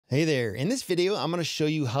Hey there, in this video I'm going to show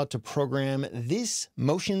you how to program this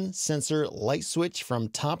motion sensor light switch from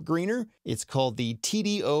TopGreener. It's called the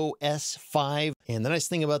TDOS5, and the nice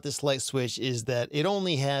thing about this light switch is that it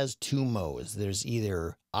only has two modes. There's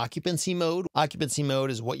either occupancy mode. Occupancy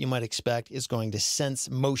mode is what you might expect. It's going to sense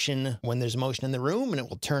motion when there's motion in the room and it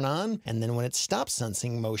will turn on, and then when it stops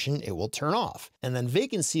sensing motion it will turn off. And then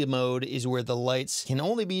vacancy mode is where the lights can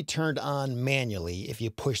only be turned on manually if you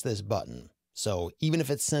push this button. So even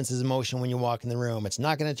if it senses motion when you walk in the room, it's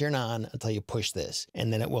not going to turn on until you push this,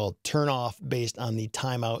 and then it will turn off based on the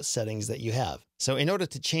timeout settings that you have. So in order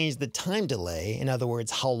to change the time delay, in other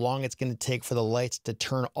words, how long it's going to take for the lights to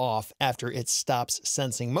turn off after it stops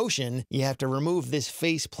sensing motion, you have to remove this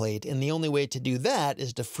faceplate, and the only way to do that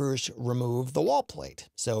is to first remove the wall plate.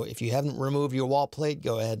 So if you haven't removed your wall plate,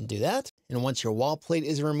 go ahead and do that. And once your wall plate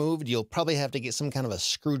is removed, you'll probably have to get some kind of a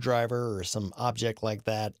screwdriver or some object like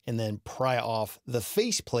that and then pry off the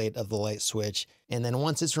faceplate of the light switch. And then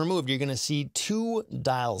once it's removed, you're going to see two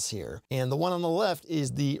dials here. And the one on the left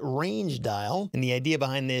is the range dial. And the idea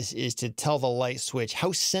behind this is to tell the light switch,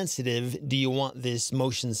 how sensitive do you want this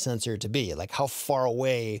motion sensor to be? Like how far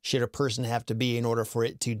away should a person have to be in order for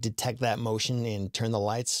it to detect that motion and turn the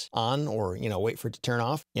lights on, or, wait for it to turn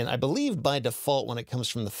off? And I believe by default, when it comes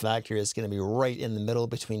from the factory, it's going to be right in the middle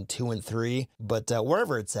between 2 and 3. But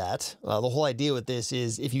wherever it's at, the whole idea with this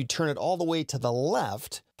is if you turn it all the way to the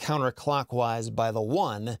left, counterclockwise by the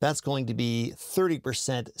 1, that's going to be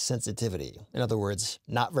 30% sensitivity. In other words,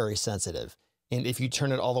 not very sensitive. And if you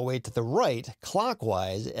turn it all the way to the right,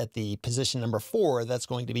 clockwise at the position number 4, that's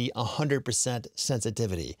going to be 100%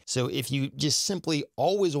 sensitivity. So if you just simply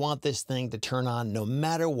always want this thing to turn on no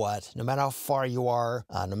matter what, no matter how far you are,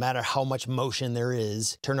 no matter how much motion there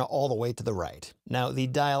is, turn it all the way to the right. Now the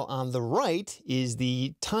dial on the right is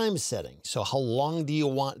the time setting. So how long do you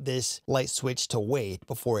want this light switch to wait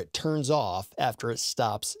before it turns off after it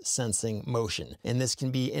stops sensing motion? And this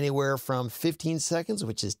can be anywhere from 15 seconds,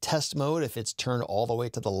 which is test mode if it's turned all the way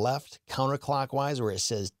to the left, counterclockwise where it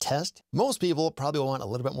says test. Most people probably want a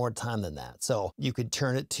little bit more time than that. So you could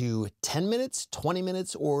turn it to 10 minutes, 20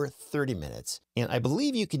 minutes, or 30 minutes. And I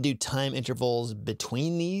believe you can do time intervals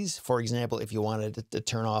between these. For example, if you wanted it to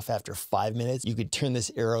turn off after 5 minutes, you could turn this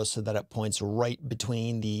arrow so that it points right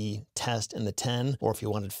between the test and the 10. Or if you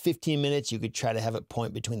wanted 15 minutes, you could try to have it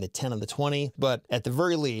point between the 10 and the 20. But at the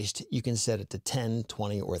very least, you can set it to 10,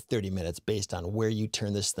 20, or 30 minutes based on where you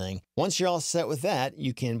turn this thing. Once you're all set with that,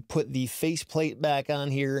 you can put the faceplate back on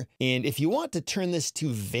here. And if you want to turn this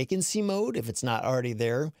to vacancy mode, if it's not already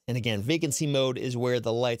there, and again, vacancy mode is where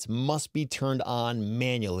the lights must be turned on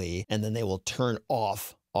manually and then they will turn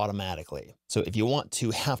off automatically. So if you want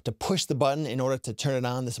to have to push the button in order to turn it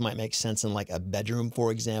on, this might make sense in like a bedroom,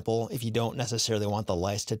 for example. If you don't necessarily want the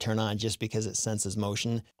lights to turn on just because it senses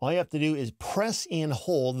motion, all you have to do is press and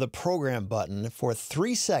hold the program button for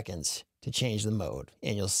 3 seconds to change the mode.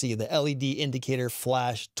 And you'll see the LED indicator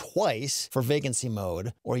flash twice for vacancy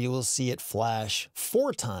mode, or you will see it flash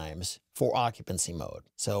 4 times for occupancy mode.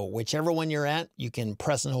 So whichever one you're at, you can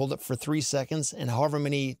press and hold it for 3 seconds, and however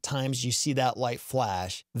many times you see that light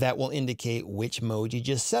flash, that will indicate which mode you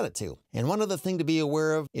just set it to. And one other thing to be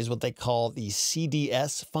aware of is what they call the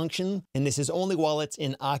CDS function, and this is only while it's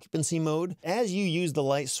in occupancy mode. As you use the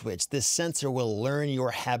light switch, this sensor will learn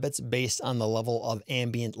your habits based on the level of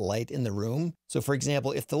ambient light in the room. So for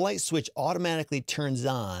example, if the light switch automatically turns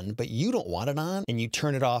on, but you don't want it on, and you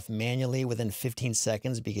turn it off manually within 15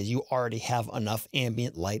 seconds because you already have enough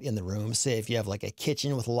ambient light in the room, say if you have like a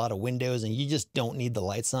kitchen with a lot of windows and you just don't need the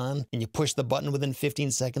lights on, and you push the button within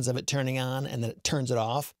 15 seconds of it turning on and then it turns it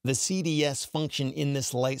off, the CDS function in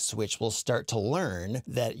this light switch will start to learn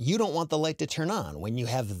that you don't want the light to turn on when you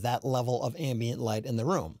have that level of ambient light in the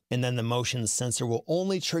room. And then the motion sensor will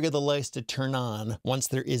only trigger the lights to turn on once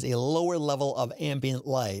there is a lower level of ambient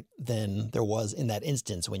light than there was in that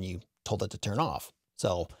instance when you told it to turn off.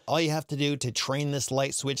 So all you have to do to train this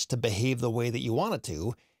light switch to behave the way that you want it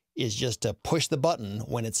to is just to push the button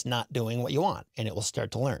when it's not doing what you want, and it will start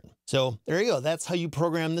to learn. So there you go. That's how you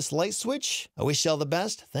program this light switch. I wish you all the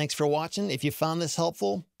best. Thanks for watching. If you found this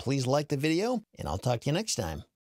helpful, please like the video, and I'll talk to you next time.